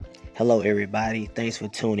Hello, everybody. Thanks for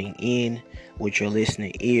tuning in with your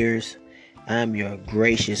listening ears. I'm your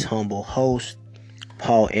gracious, humble host,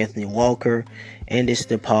 Paul Anthony Walker, and it's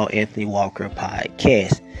the Paul Anthony Walker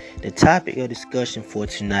Podcast. The topic of discussion for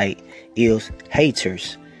tonight is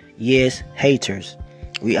haters. Yes, haters.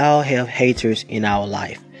 We all have haters in our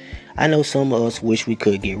life. I know some of us wish we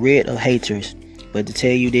could get rid of haters, but to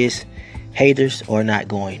tell you this, haters are not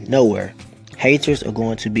going nowhere. Haters are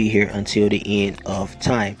going to be here until the end of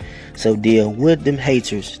time. So deal with them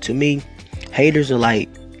haters. To me, haters are like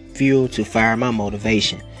fuel to fire my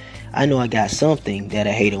motivation. I know I got something that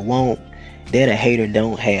a hater won't, that a hater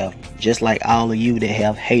don't have. Just like all of you that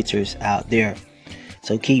have haters out there.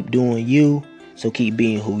 So keep doing you. So keep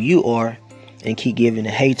being who you are. And keep giving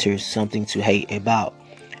the haters something to hate about.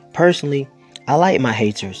 Personally, I like my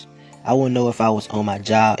haters. I wouldn't know if I was on my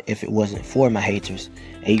job if it wasn't for my haters.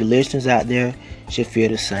 And you listeners out there should feel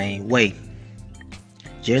the same way.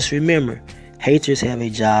 Just remember, haters have a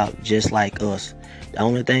job just like us. The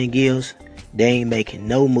only thing is, they ain't making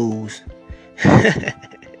no moves. I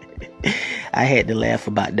had to laugh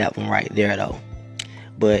about that one right there though.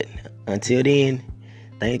 But until then,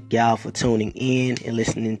 thank y'all for tuning in and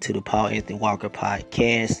listening to the Paul Anthony Walker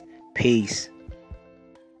Podcast. Peace.